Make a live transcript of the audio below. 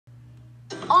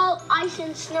all ice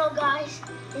and snow, guys.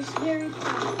 It's very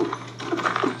cool.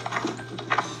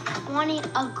 20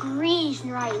 degrees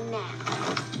right now.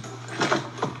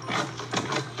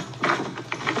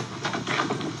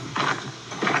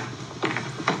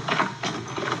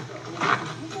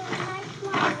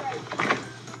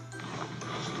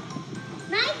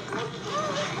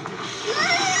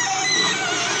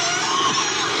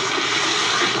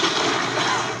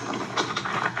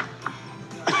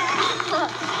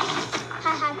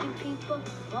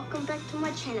 Welcome back to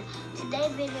my channel.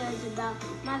 Today's video is about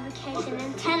my vacation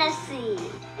in Tennessee.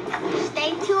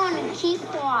 Stay tuned and keep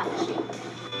watching.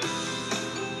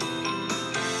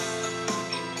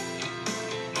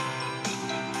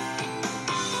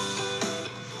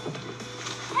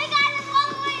 Hey guys, I'm all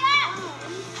the way up.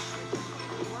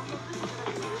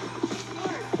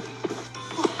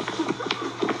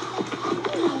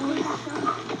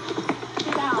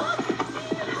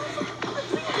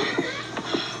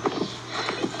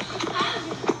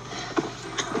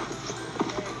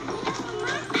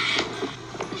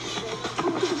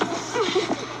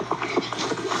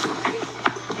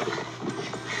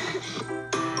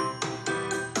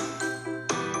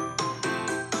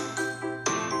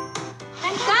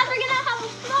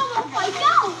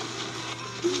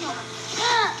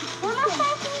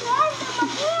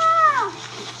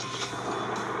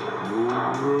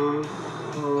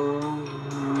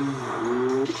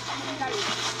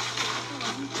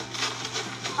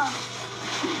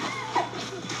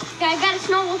 I got a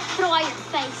snowball to throw at your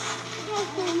face.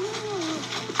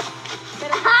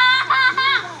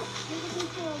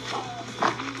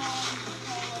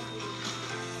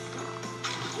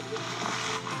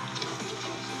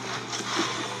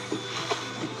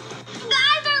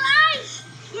 Guys, there's ice!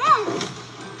 Yes!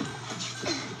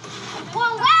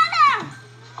 Well, weather!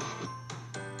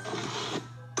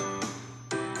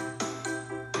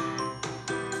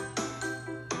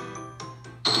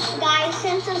 Guys,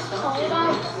 since it's cold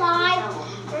outside,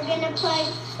 we're gonna play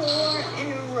 4 in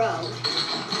a row.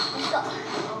 Let's go.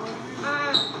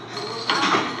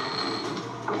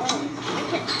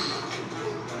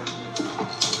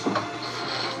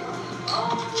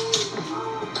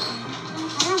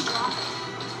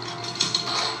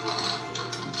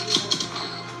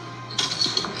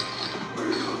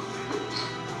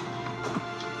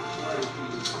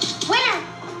 Winner!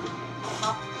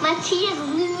 My team is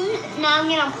lose. Now I'm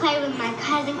gonna play with my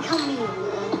cousin Camille.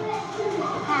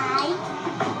 Hi.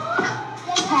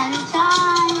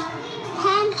 Sunshine.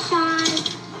 Sunshine.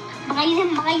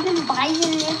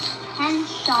 Biden.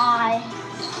 Sunshine.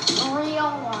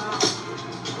 Real life.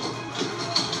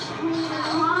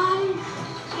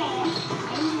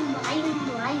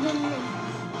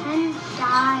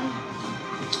 Sunshine.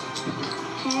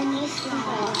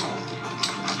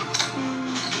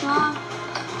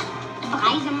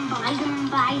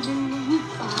 Biden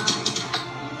inside.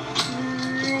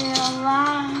 Real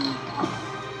life.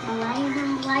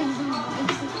 Biden.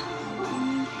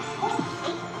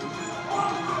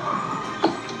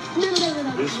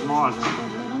 Be smart.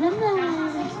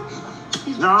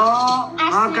 No,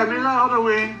 Camila on the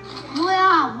win.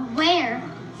 Well, where?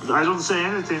 I don't say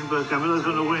anything, but Camila's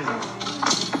gonna win.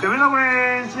 Camila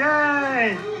wins!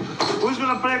 Yay! Who's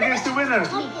gonna play against the winner?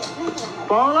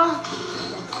 Paula?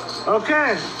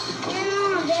 Okay.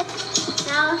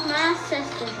 Now it's my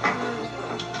sister.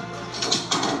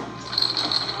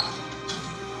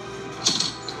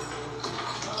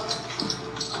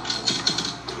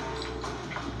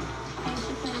 I used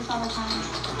to play this all the time.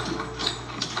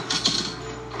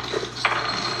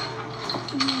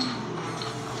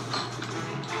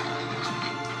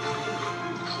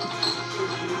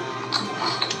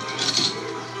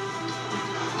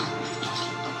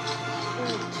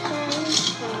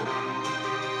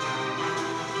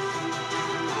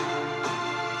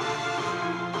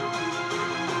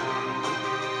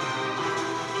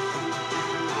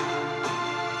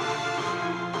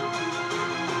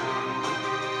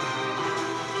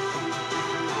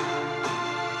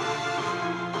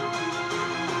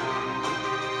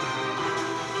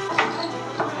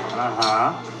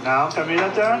 Now, Camila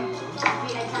turn?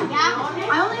 Yeah,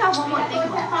 I only have one more thing.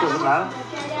 Doesn't matter.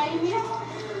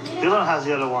 Dylan has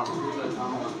the other one.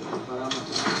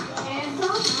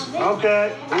 Okay,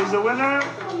 who's the winner?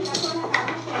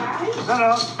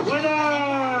 No,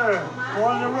 winner!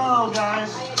 1 in a row,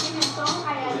 guys.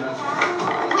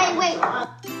 Wait.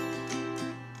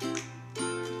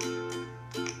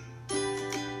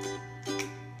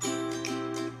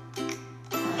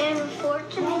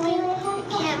 Unfortunately,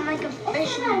 we can't make a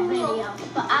fishing video,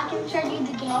 but I can show you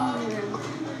the gaming room.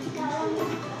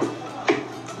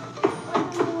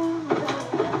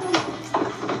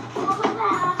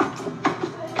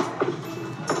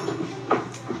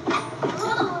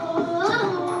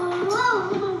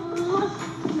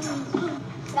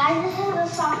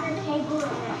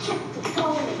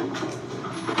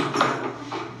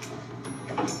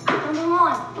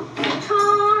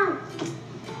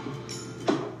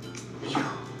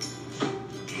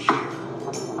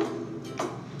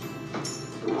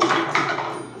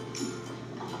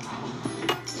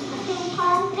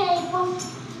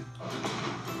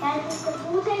 That is the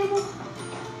pool table.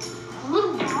 A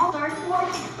little ball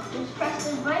dartboard. Just press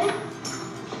this button.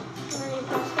 And then you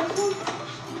press this one.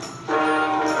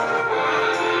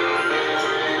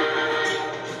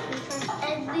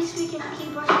 At least we can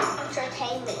keep our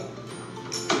entertainment.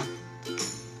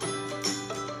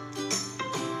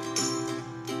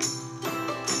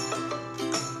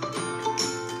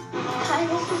 Guys,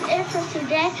 this is it for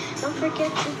today. Don't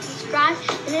forget to subscribe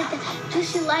and hit the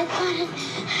juicy like button.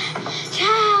 Ciao.